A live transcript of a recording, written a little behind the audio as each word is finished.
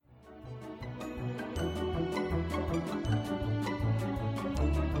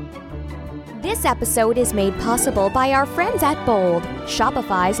This episode is made possible by our friends at Bold,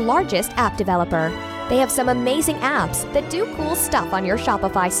 Shopify's largest app developer. They have some amazing apps that do cool stuff on your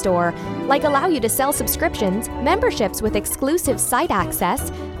Shopify store, like allow you to sell subscriptions, memberships with exclusive site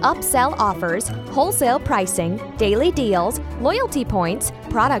access, upsell offers, wholesale pricing, daily deals, loyalty points,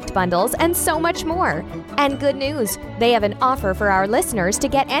 product bundles, and so much more. And good news, they have an offer for our listeners to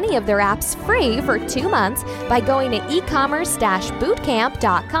get any of their apps free for 2 months by going to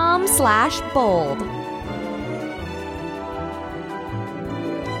ecommerce-bootcamp.com/bold.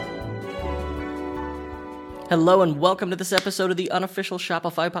 Hello and welcome to this episode of the Unofficial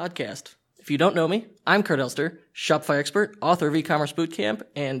Shopify Podcast. If you don't know me, I'm Kurt Elster, Shopify expert, author of E-commerce Bootcamp,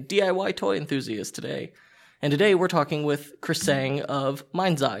 and DIY toy enthusiast today. And today we're talking with Chris Sang of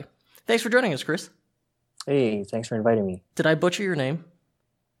Mindzai. Thanks for joining us, Chris. Hey, thanks for inviting me. Did I butcher your name?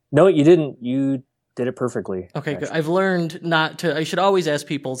 No, you didn't. You did it perfectly. Okay, good. I've learned not to, I should always ask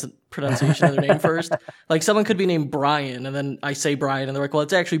people's pronunciation of their name first. Like someone could be named Brian, and then I say Brian, and they're like, well,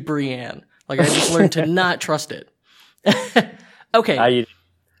 it's actually Brianne. Like, I just learned to not trust it. Okay.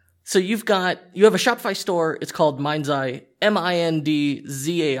 So you have a Shopify store. It's called Mindzai,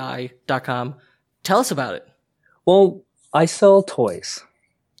 Mindzai.com. Tell us about it. Well, I sell toys,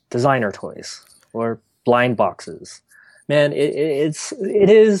 designer toys, or blind boxes. Man, it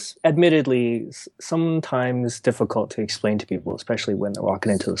is admittedly sometimes difficult to explain to people, especially when they're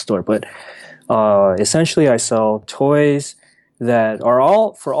walking into the store. But essentially, I sell toys that are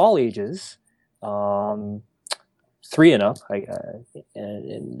all for all ages. 3 and up.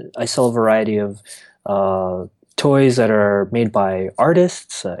 And I sell a variety of toys that are made by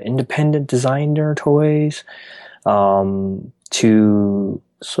artists, independent designer toys, to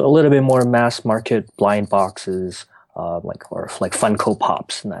a little bit more mass market blind boxes, like Funko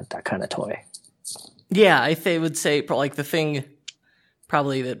Pops and that kind of toy. Yeah, I would say like the thing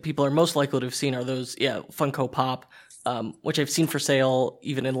probably that people are most likely to have seen are those, Funko Pop. Which I've seen for sale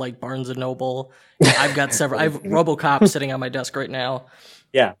even in like Barnes and Noble. I've got several. I have RoboCop sitting on my desk right now.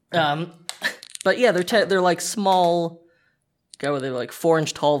 Yeah. But yeah, they're like small. They're like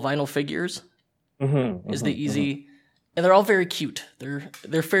 4-inch tall vinyl figures. Is the easy, and they're all very cute. They're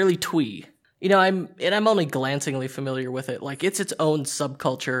fairly twee. You know, I'm only glancingly familiar with it. Like it's its own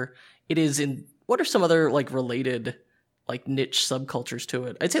subculture. It is in. What are some other like related like niche subcultures to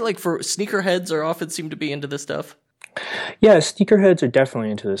it? I'd say like for sneakerheads are often seem to be into this stuff. Yeah, sneakerheads are definitely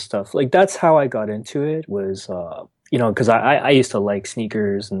into this stuff. Like that's how I got into it was, because I used to like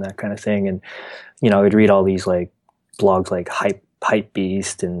sneakers and that kind of thing, and I would read all these like blogs like Hype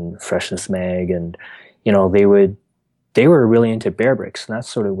Beast and Freshness Mag, and they were really into bear bricks, and that's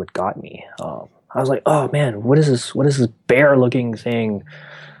sort of what got me. I was like, oh man, what is this bear looking thing?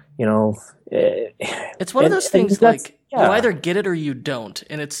 It's one of those things like you either get it or you don't,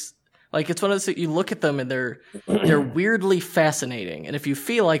 and it's. Like, it's one of those that you look at them and they're weirdly fascinating. And if you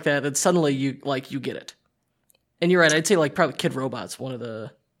feel like that, then suddenly you get it. And you're right. I'd say like probably Kid Robot's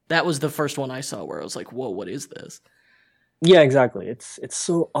that was the first one I saw where I was like, whoa, what is this? Yeah, exactly. It's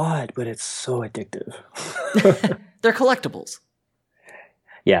so odd, but it's so addictive. They're collectibles.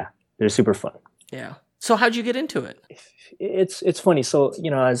 Yeah, they're super fun. Yeah. So how'd you get into it? It's funny. So,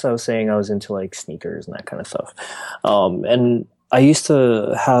 as I was saying, I was into like sneakers and that kind of stuff. And I used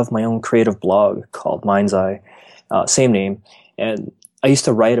to have my own creative blog called Mindzai, same name, and I used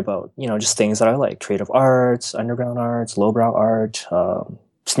to write about, just things that I like, creative arts, underground arts, lowbrow art,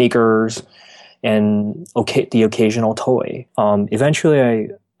 sneakers, and the occasional toy.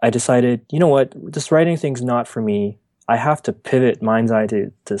 Eventually, I decided, you know what, this writing thing's not for me. I have to pivot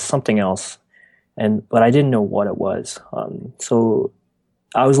Mindzai to something else, but I didn't know what it was. So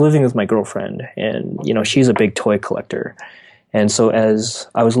I was living with my girlfriend, and, she's a big toy collector. And so as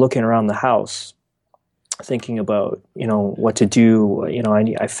I was looking around the house, thinking about, what to do,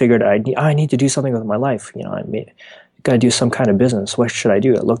 I figured I need to do something with my life. I got to do some kind of business. What should I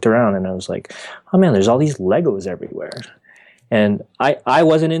do? I looked around and I was like, oh man, there's all these Legos everywhere. And I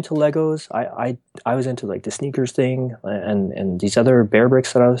wasn't into Legos. I was into like the sneakers thing and these other bear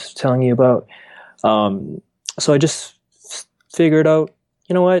bricks that I was telling you about. So I just figured out,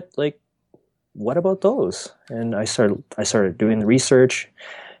 you know what, like, what about those? And I started doing the research,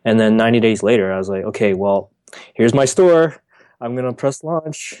 and then 90 days later, I was like, okay, well, here's my store. I'm going to press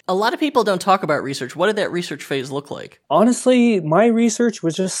launch. A lot of people don't talk about research. What did that research phase look like? Honestly, my research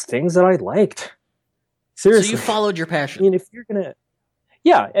was just things that I liked. Seriously. So you followed your passion. I mean, if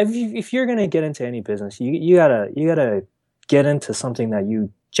you're gonna get into any business, you gotta get into something that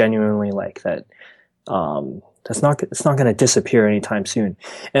you genuinely like. It's not going to disappear anytime soon.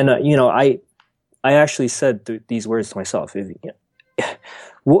 And I actually said these words to myself.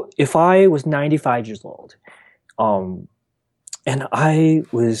 if I was 95 years old, and I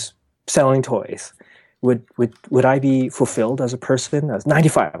was selling toys, would I be fulfilled as a person? I was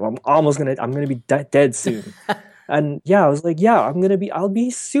 95. I'm gonna be dead soon. And yeah, I was like, yeah, I'll be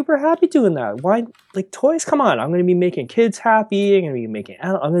super happy doing that. Why, like, toys? Come on, I'm gonna be making kids happy. I'm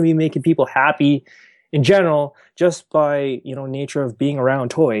gonna be making people happy in general, just by, nature of being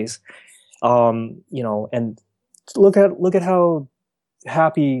around toys. And look at how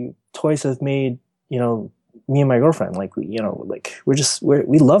happy toys have made, me and my girlfriend. Like, we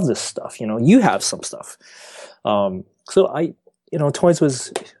love this stuff. You have some stuff. So toys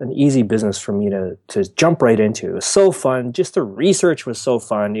was an easy business for me to jump right into. It was so fun. Just the research was so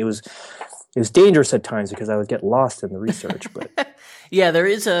fun. It was dangerous at times because I would get lost in the research. But yeah,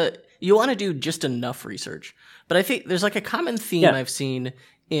 you want to do just enough research. But I think there's like a common theme I've seen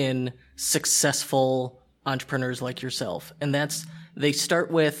in successful entrepreneurs like yourself. And that's, they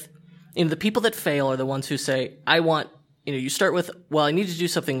start with, the people that fail are the ones who say, you start with, well, I need to do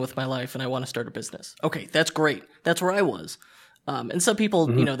something with my life and I want to start a business. Okay, that's great. That's where I was. And some people,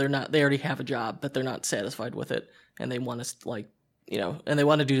 they already have a job, but they're not satisfied with it. And they want to and they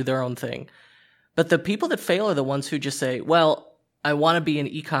want to do their own thing. But the people that fail are the ones who just say, well, I want to be in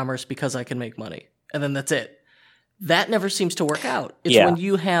e-commerce because I can make money. And then that's it. That never seems to work out. It's when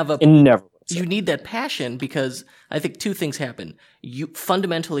you have you need that passion, because I think two things happen.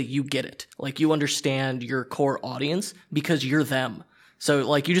 Fundamentally, you get it. Like, you understand your core audience because you're them. So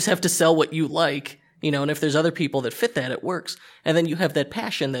like, you just have to sell what you like, and if there's other people that fit that, it works. And then you have that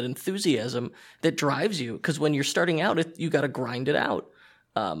passion, that enthusiasm that drives you. Because when you're starting out, you got to grind it out.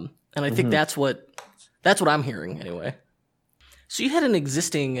 And I think that's what I'm hearing anyway. So you had an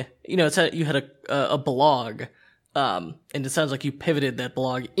existing, you had a blog, and it sounds like you pivoted that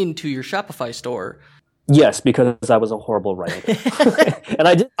blog into your Shopify store. Yes, because I was a horrible writer.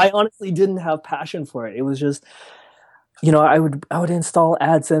 And I honestly didn't have passion for it. It was just, I would install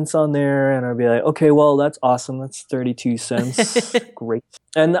AdSense on there and I'd be like, okay, well, that's awesome. That's 32 cents. Great.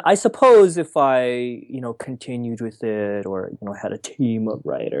 And I suppose if I, continued with it, or, had a team of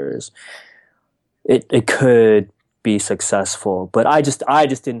writers, it could be successful. But I just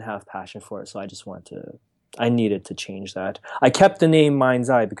didn't have passion for it. So I needed to change that. I kept the name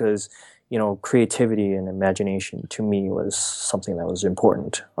Mindzai because, creativity and imagination to me was something that was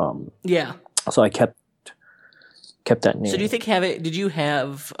important. So I kept that name. So do you think did you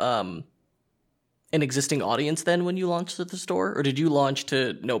have an existing audience then when you launched at the store, or did you launch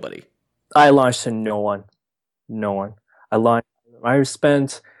to nobody? I launched to no one. I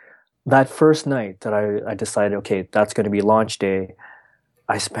spent that first night that I decided, okay, that's going to be launch day.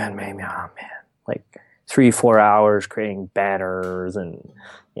 I spent maybe, like 3-4 hours creating banners and,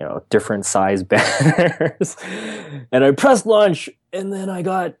 different size banners. And I pressed launch, and then I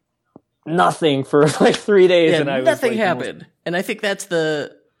got nothing for like 3 days. Yeah, and nothing happened. And I think that's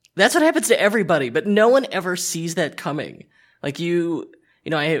what happens to everybody, but no one ever sees that coming. Like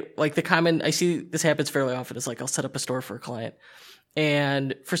I like the common, I see this happens fairly often. It's like, I'll set up a store for a client,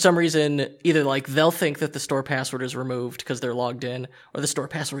 and for some reason, either like they'll think that the store password is removed because they're logged in, or the store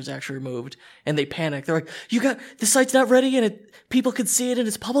password is actually removed, and they panic. They're like, the site's not ready, and people can see it, and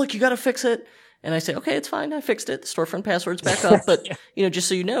it's public. You got to fix it. And I say, okay, it's fine. I fixed it. The storefront password's back up. But just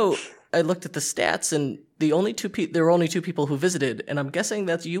so you know, I looked at the stats, and there were only 2 people who visited, and I'm guessing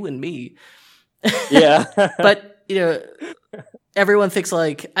that's you and me. Yeah. But everyone thinks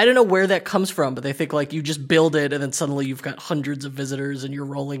like, I don't know where that comes from, but they think like you just build it and then suddenly you've got hundreds of visitors and you're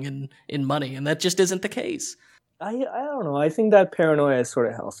rolling in money, and that just isn't the case. I don't know. I think that paranoia is sort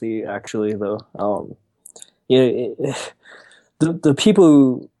of healthy, actually, though. The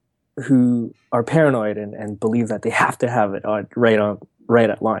people who are paranoid and believe that they have to have it right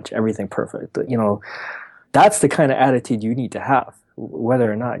at launch, everything perfect. That's the kind of attitude you need to have, whether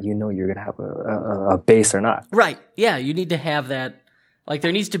or not you're going to have a base or not. Right. Yeah, you need to have that. Like,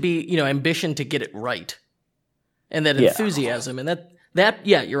 there needs to be, ambition to get it right, and that enthusiasm, and that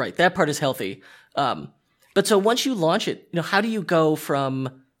yeah, you're right. That part is healthy. But so once you launch it, how do you go from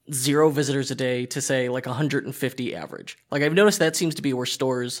 0 visitors a day to say like 150 average? Like, I've noticed that seems to be where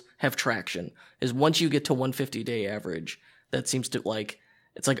stores have traction, is once you get to 150 day average, that seems to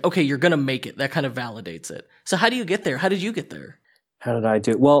it's like, okay, you're going to make it. That kind of validates it. So how do you get there? How did you get there? How did I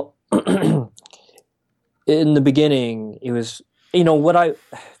do it? Well, in the beginning, it was, what I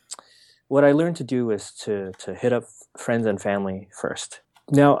learned to do was to hit up friends and family first.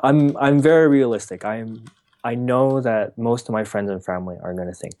 Now, I'm very realistic. I know that most of my friends and family are going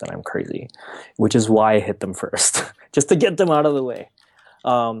to think that I'm crazy, which is why I hit them first, just to get them out of the way.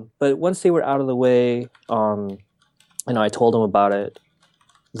 But once they were out of the way, I told him about it.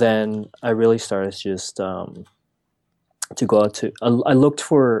 Then I really started just to go out to. I looked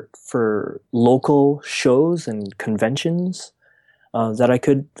for local shows and conventions that I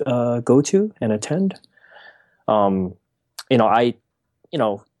could go to and attend. Um, I,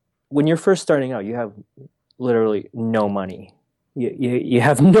 when you're first starting out, you have literally no money. You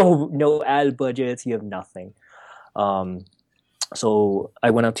have no ad budgets. You have nothing. So I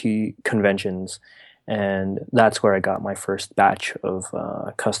went out to conventions, and that's where I got my first batch of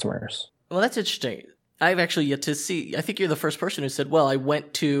customers. Well, that's interesting. I've actually yet to see. I think you're the first person who said, "Well, I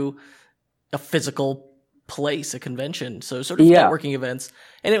went to a physical place, a convention." So sort of networking events,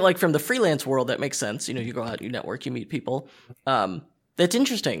 and it, like from the freelance world, that makes sense. You go out, you network, you meet people. That's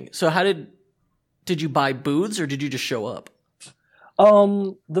interesting. So how did you buy booths, or did you just show up? I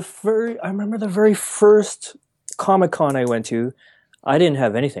remember the very first Comic-Con I went to, I didn't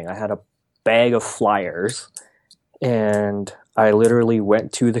have anything. I had a bag of flyers, and I literally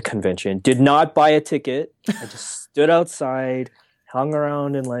went to the convention, did not buy a ticket. I just stood outside, hung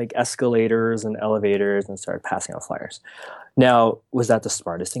around in like escalators and elevators, and started passing out flyers. Now, was that the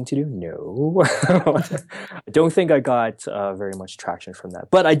smartest thing to do? No. I don't think I got very much traction from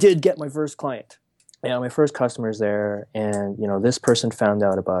that. But I did get my first client. My first customers there, and this person found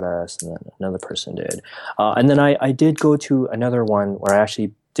out about us, and then another person did, and then I did go to another one where I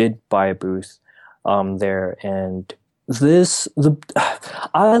actually did buy a booth there, and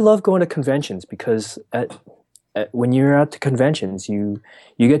I love going to conventions because when you're at the conventions, you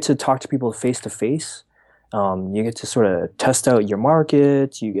get to talk to people face to face, you get to sort of test out your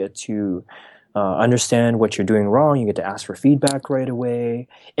market, you get to understand what you're doing wrong. You get to ask for feedback right away.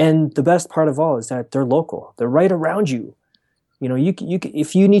 And the best part of all is that they're local. They're right around you.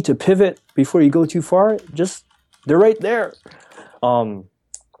 If you need to pivot before you go too far, they're right there. And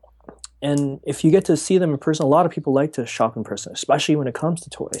if you get to see them in person, a lot of people like to shop in person, especially when it comes to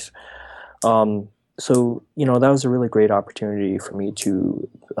toys. So that was a really great opportunity for me to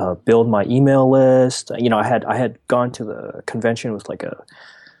build my email list. I had gone to the convention with like a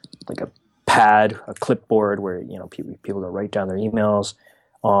pad, a clipboard where people go write down their emails,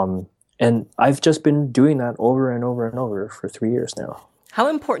 and I've just been doing that over and over and over for 3 years now. How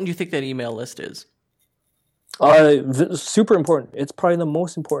important do you think that email list is? Super important. It's probably the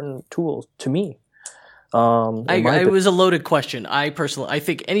most important tool to me. It was a loaded question. I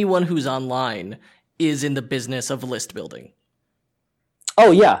think anyone who's online is in the business of list building.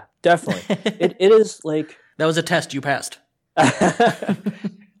 Oh yeah, definitely. It is like that was a test you passed.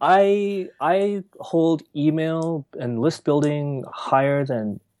 I hold email and list building higher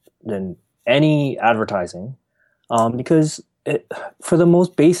than any advertising, because for the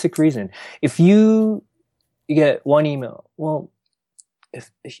most basic reason, if you get one email, well,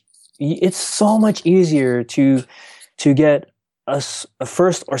 it's so much easier to get a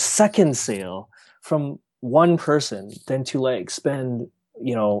first or second sale from one person than to like spend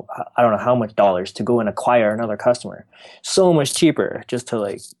I don't know how much dollars to go and acquire another customer. So much cheaper just to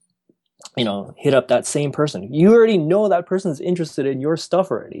hit up that same person. You already know that person's interested in your stuff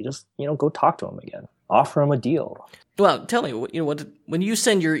already. Just, go talk to them again. Offer them a deal. Well, tell me, when you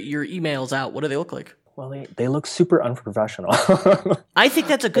send your emails out, what do they look like? Well, they look super unprofessional. I think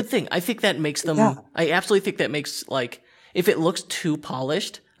that's a good thing. I think that makes them, I absolutely think that makes, if it looks too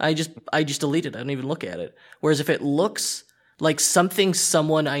polished, I just delete it. I don't even look at it. Whereas if it looks like something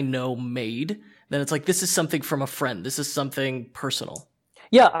someone I know made, then it's like, this is something from a friend. This is something personal.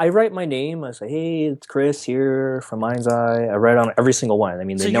 Yeah, I write my name. I say, hey, it's Chris here from Mindzai. I write on every single one. I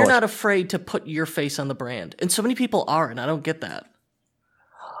mean, they know. So you're not afraid to put your face on the brand. And so many people are, and I don't get that.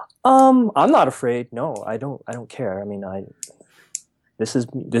 I'm not afraid. No, I don't care. I mean, this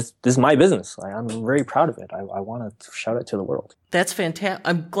is my business. I'm very proud of it. I want to shout it to the world. That's fantastic.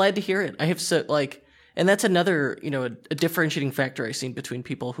 I'm glad to hear it. I have and that's another, a differentiating factor I've seen between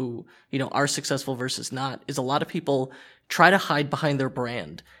people who, are successful versus not, is a lot of people try to hide behind their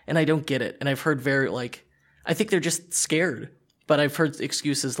brand. And I don't get it. And I've heard I think they're just scared. But I've heard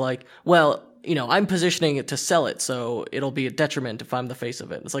excuses like, well, I'm positioning it to sell it, so it'll be a detriment if I'm the face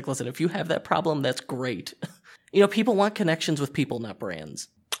of it. It's like, listen, if you have that problem, that's great. People want connections with people, not brands.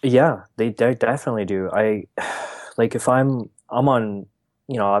 Yeah, they definitely do. If I'm on,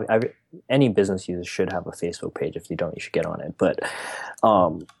 any business user should have a Facebook page. If you don't, you should get on it. But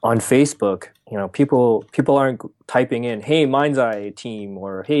on Facebook, people aren't typing in, "Hey, Mindzai team,"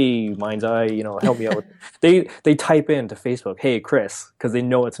 or "Hey, Mindzai, help me out." They type into Facebook, "Hey, Chris," because they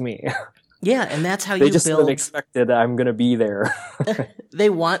know it's me. Yeah, and that's how They you just build. expected that I'm gonna be there. They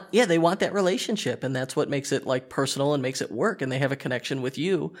want that relationship, and that's what makes it like personal and makes it work, and they have a connection with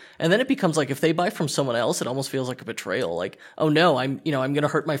you. And then it becomes like if they buy from someone else, it almost feels like a betrayal. Like, oh no, I'm going to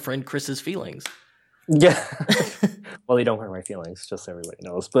hurt my friend Chris's feelings. Yeah. Well, they don't hurt my feelings, just so everybody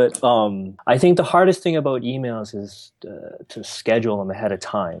knows. But I think the hardest thing about emails is to schedule them ahead of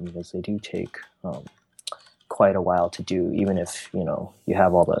time, because they do take quite a while to do, even if you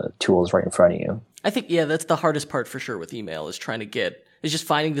have all the tools right in front of you. I think that's the hardest part for sure with email is just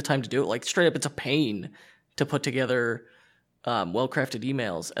finding the time to do it. Like straight up, it's a pain to put together well-crafted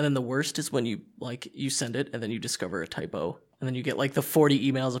emails, and then the worst is when you send it and then you discover a typo. And then you get like the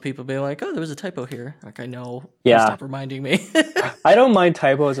 40 emails of people being like, "Oh, there was a typo here." Like, I know. Yeah. Stop reminding me. I don't mind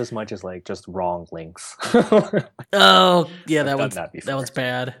typos as much as like just wrong links. Oh, yeah, that one's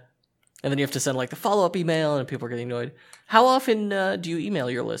bad. And then you have to send like the follow-up email, and people are getting annoyed. How often do you email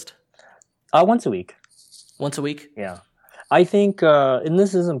your list? Once a week. Once a week? Yeah. I think, and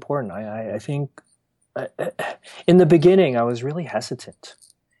this is important. I think in the beginning I was really hesitant.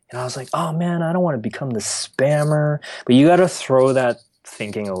 And I was like, oh man, I don't want to become the spammer. But you got to throw that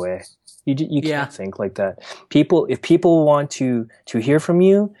thinking away. You can't think like that. If people want to hear from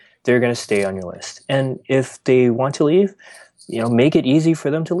you, they're going to stay on your list. And if they want to leave, make it easy for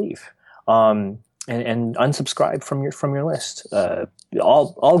them to leave. And unsubscribe from your list.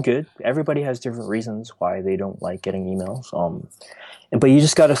 All good. Everybody has different reasons why they don't like getting emails. But you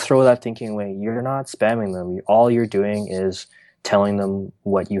just got to throw that thinking away. You're not spamming them. All you're doing is telling them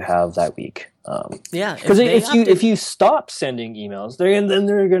what you have that week. Because if you stop sending emails, then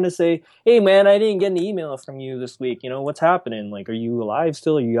they're going to say, "Hey man, I didn't get an email from you this week. What's happening? Like, are you alive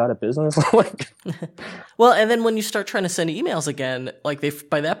still? Are you out of business?" Well, and then when you start trying to send emails again, like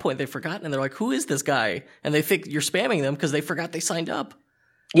by that point they've forgotten, and they're like, "Who is this guy?" And they think you're spamming them because they forgot they signed up.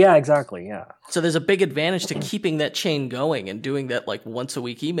 Yeah, exactly. Yeah. So there's a big advantage to keeping that chain going and doing that like once a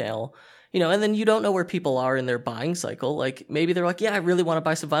week email. And then you don't know where people are in their buying cycle. Like maybe they're like, yeah, I really want to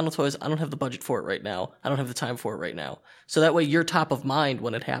buy some vinyl toys. I don't have the budget for it right now. I don't have the time for it right now. So that way you're top of mind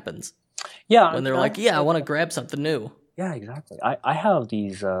when it happens. Yeah. When they're like, yeah, I want to grab something new. Yeah, exactly. I have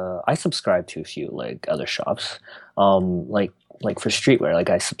these, I subscribe to a few like other shops, like for streetwear. Like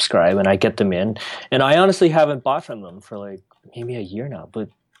I subscribe and I get them in, and I honestly haven't bought from them for like maybe a year now, but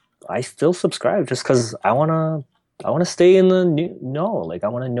I still subscribe just because I want to stay in the know. Like I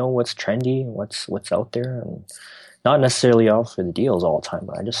want to know what's trendy, what's out there, and not necessarily out for the deals all the time.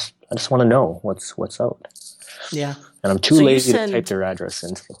 But I just want to know what's out. Yeah. And I'm too lazy to type their address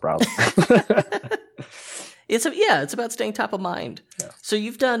into the browser. It's about staying top of mind. Yeah. So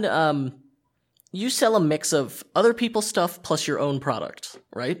you've done you sell a mix of other people's stuff plus your own product,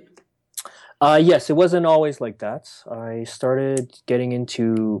 right? Yes, it wasn't always like that. I started getting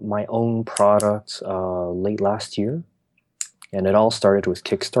into my own product late last year, and it all started with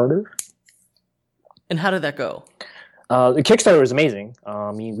Kickstarter. And how did that go? The Kickstarter was amazing.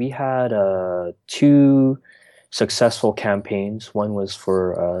 We had 2 successful campaigns. One was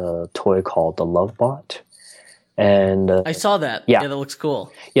for a toy called the Love Bot. And I saw that. Yeah, that looks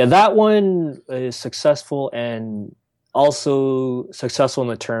cool. Yeah, that one is successful, and also successful in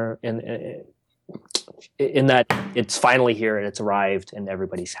the term in that it's finally here and it's arrived and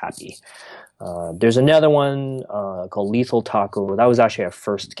everybody's happy. There's another one called Lethal Taco. That was actually our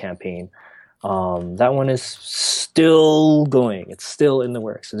first campaign. That one is still going. It's still in the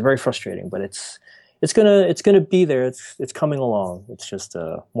works. It's very frustrating, but it's gonna be there. It's coming along. It's just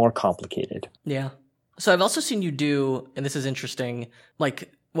more complicated. Yeah. So I've also seen you do, and this is interesting,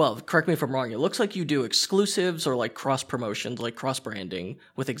 correct me if I'm wrong, it looks like you do exclusives or like cross promotions, like cross branding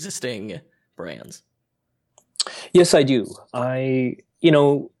with existing brands. Yes, I do.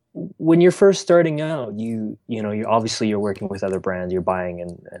 When you're first starting out, you're obviously you're working with other brands, you're buying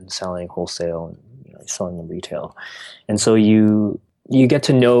and selling wholesale and selling them retail. And so you get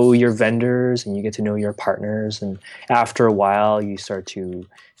to know your vendors and you get to know your partners, and after a while you start to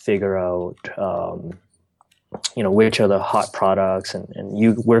figure out which are the hot products, and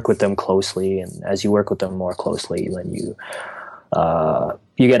you work with them closely, and as you work with them more closely, then you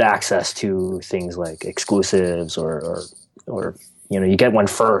get access to things like exclusives or you get one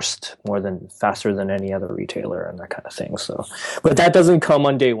first faster than any other retailer and that kind of thing. So, but that doesn't come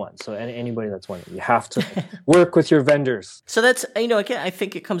on day one. So anybody that's wondering, you have to work with your vendors. So that's, again, I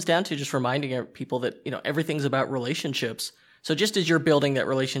think it comes down to just reminding people that, everything's about relationships. So just as you're building that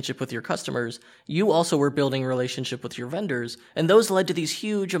relationship with your customers, you also were building a relationship with your vendors, and those led to these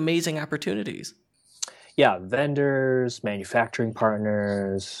huge, amazing opportunities. Yeah, vendors, manufacturing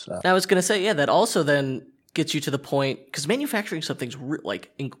partners. I was going to say, that also then gets you to the point, because manufacturing something's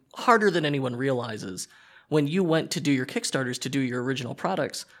harder than anyone realizes. When you went to do your Kickstarters, to do your original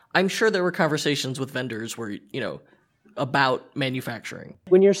products, I'm sure there were conversations with vendors where, about manufacturing.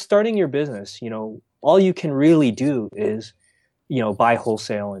 When you're starting your business, all you can really do is, buy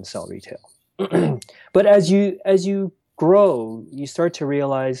wholesale and sell retail. But as you grow, you start to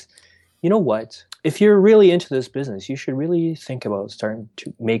realize, you know what? If you're really into this business, you should really think about starting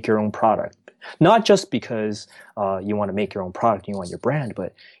to make your own product. Not just because you want to make your own product, you want your brand,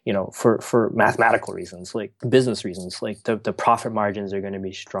 but for mathematical reasons, like business reasons, like the profit margins are going to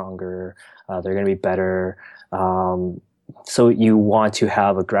be stronger, they're going to be better. So you want to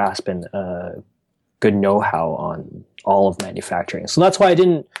have a grasp and good know-how on all of manufacturing. So that's why I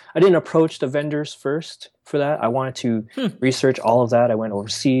didn't approach the vendors first for that. I wanted to research all of that. I went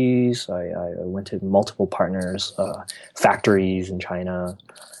overseas. I went to multiple partners, factories in China.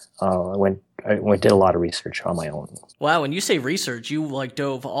 I did a lot of research on my own. Wow, when you say research, you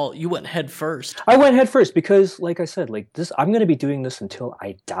you went head first. I went head first because, like I said, I'm going to be doing this until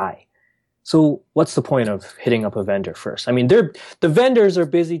I die. So what's the point of hitting up a vendor first? I mean, the vendors are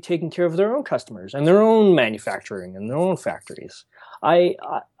busy taking care of their own customers and their own manufacturing and their own factories.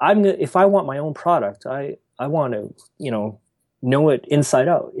 If I want my own product, I want to, know it inside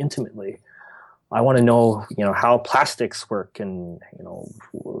out intimately. I want to know, how plastics work and,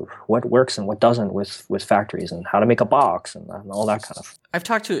 what works and what doesn't with factories and how to make a box and all that kind of.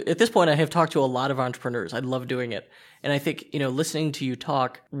 At this point, I have talked to a lot of entrepreneurs. I love doing it. And I think, listening to you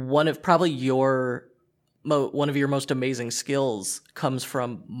talk, one of your most amazing skills comes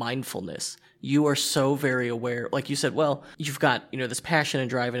from mindfulness. You are so very aware. Like you said, well, you've got, this passion and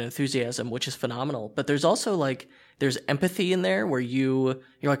drive and enthusiasm, which is phenomenal. But there's also there's empathy in there where you're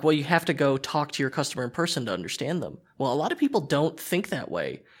like, well, you have to go talk to your customer in person to understand them. Well, a lot of people don't think that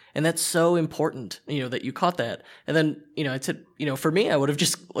way. And that's so important, that you caught that. And then, I said, for me, I would have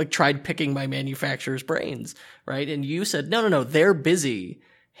just tried picking my manufacturer's brains, right? And you said, no, they're busy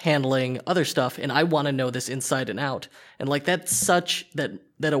handling other stuff, and I want to know this inside and out. And that's such that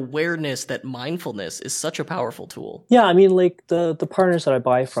awareness, that mindfulness is such a powerful tool. Yeah, I mean, the partners that I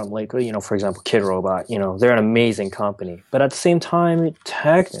buy from, for example, KidRobot, they're an amazing company. But at the same time,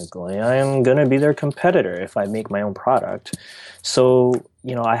 technically, I am going to be their competitor if I make my own product. So,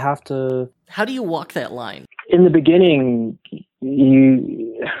 I have to. How do you walk that line? In the beginning,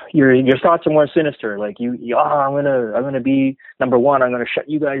 your thoughts are more sinister. I'm gonna be number one. I'm gonna shut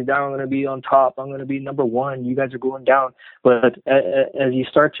you guys down. I'm gonna be on top. I'm gonna be number one. You guys are going down. But as you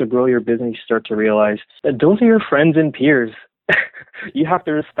start to grow your business, you start to realize that those are your friends and peers. You have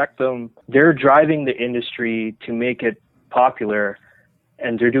to respect them. They're driving the industry to make it popular,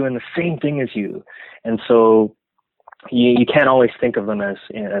 and they're doing the same thing as you. And so you can't always think of them as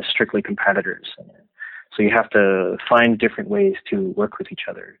strictly competitors. So you have to find different ways to work with each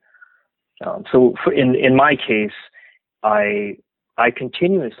other. In my case, I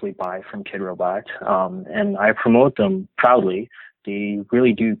continuously buy from KidRobot, and I promote them proudly. They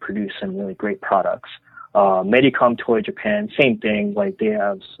really do produce some really great products. Medicom Toy Japan, same thing. They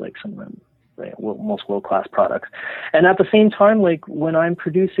have some of the most world-class products. And at the same time, when I'm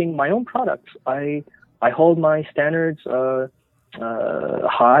producing my own products, I hold my standards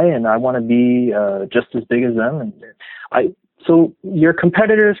high, and I want to be just as big as them. And so your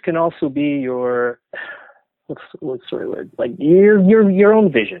competitors can also be your what's sort of word, your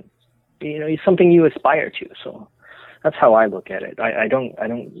own vision. Something you aspire to. So that's how I look at it. I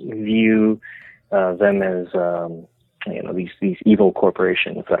don't view them as these evil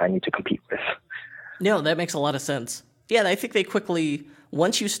corporations that I need to compete with. No, that makes a lot of sense. Yeah, I think they quickly,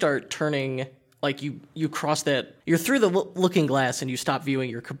 once you start turning. You cross that, you're through the looking glass and you stop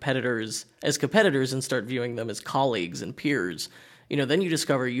viewing your competitors as competitors and start viewing them as colleagues and peers. Then you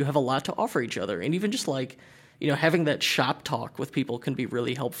discover you have a lot to offer each other. And even just having that shop talk with people can be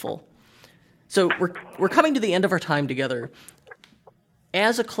really helpful. So we're coming to the end of our time together.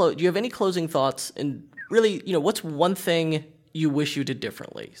 As a do you have any closing thoughts? And really, what's one thing you wish you did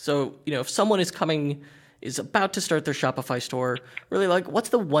differently? So, if someone is about to start their Shopify store, really what's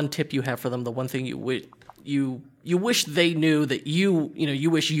the one tip you have for them, the one thing you wish they knew that you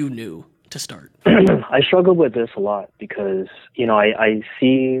wish you knew to start? I struggle with this a lot because, I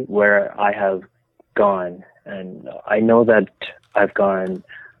see where I have gone, and I know that I've gone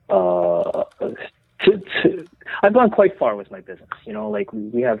I've gone quite far with my business.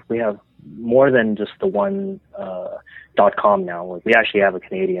 We have more than just the one .com now. We actually have a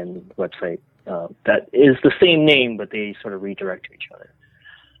Canadian website that is the same name, but they sort of redirect to each other.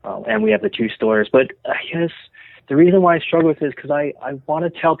 And we have the two stores. But I guess the reason why I struggle with this is because I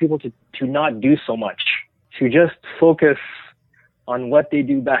want to tell people to not do so much. to just focus on what they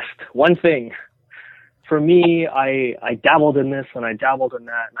do best. One thing. For me, I dabbled in this and I dabbled in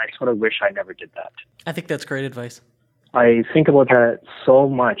that, and I sort of wish I never did that. I think that's great advice. I think about that so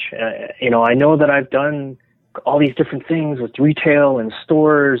much. I know that I've done all these different things with retail and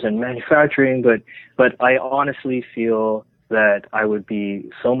stores and manufacturing, but I honestly feel that I would be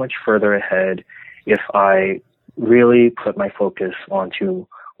so much further ahead if I really put my focus onto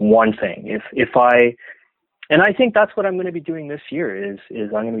one thing. And I think that's what I'm going to be doing this year is I'm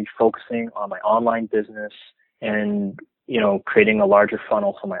going to be focusing on my online business and, creating a larger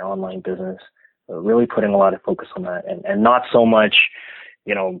funnel for my online business, really putting a lot of focus on that and not so much,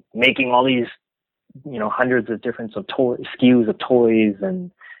 making all these, hundreds of different SKUs of toys and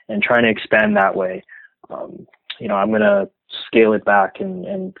trying to expand that way. I'm going to scale it back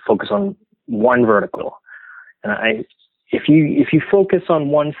and focus on one vertical. And if you focus on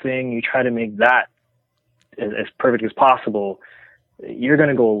one thing, you try to make that as perfect as possible, you're going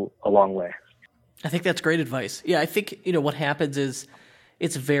to go a long way. I think that's great advice. Yeah, I think, what happens is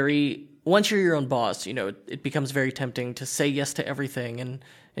once you're your own boss, it becomes very tempting to say yes to everything and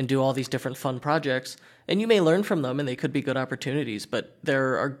do all these different fun projects. And you may learn from them and they could be good opportunities, but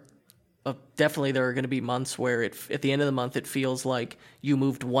there are going to be months where at the end of the month, it feels like you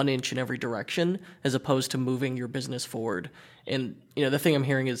moved 1 inch in every direction as opposed to moving your business forward. And, the thing I'm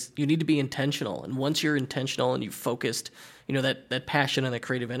hearing is you need to be intentional. And once you're intentional and you've focused, that passion and that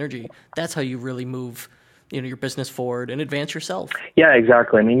creative energy, that's how you really move, your business forward and advance yourself. Yeah,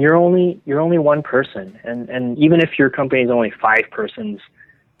 exactly. I mean, you're only one person. And even if your company is only 5 persons,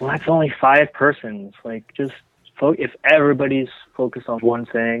 well, that's only 5 persons. Like just if everybody's focused on one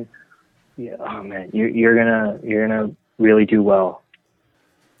thing, yeah, oh man, you're gonna really do well.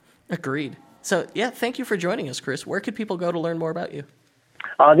 Agreed. So yeah, thank you for joining us, Chris. Where could people go to learn more about you?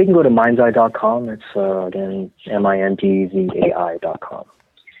 They can go to mindzai.com. It's again mindzai.com.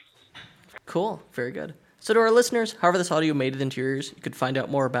 Cool. Very good. So to our listeners, however this audio made it into your ears, you could find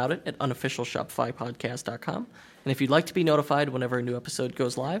out more about it at unofficialshopifypodcast.com. And if you'd like to be notified whenever a new episode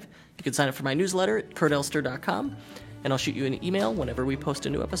goes live, you can sign up for my newsletter at kurtelster.com. And I'll shoot you an email whenever we post a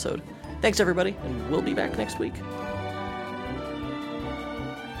new episode. Thanks, everybody, and we'll be back next week.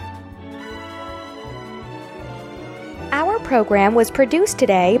 Our program was produced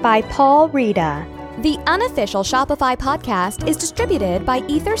today by Paul Rita. The Unofficial Shopify Podcast is distributed by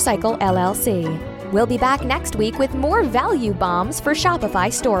EtherCycle LLC. We'll be back next week with more value bombs for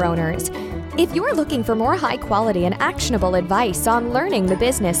Shopify store owners. If you're looking for more high-quality and actionable advice on learning the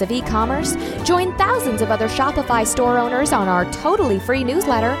business of e-commerce, join thousands of other Shopify store owners on our totally free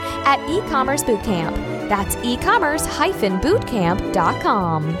newsletter at e-commerce bootcamp. That's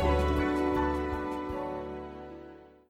e-commerce-bootcamp.com.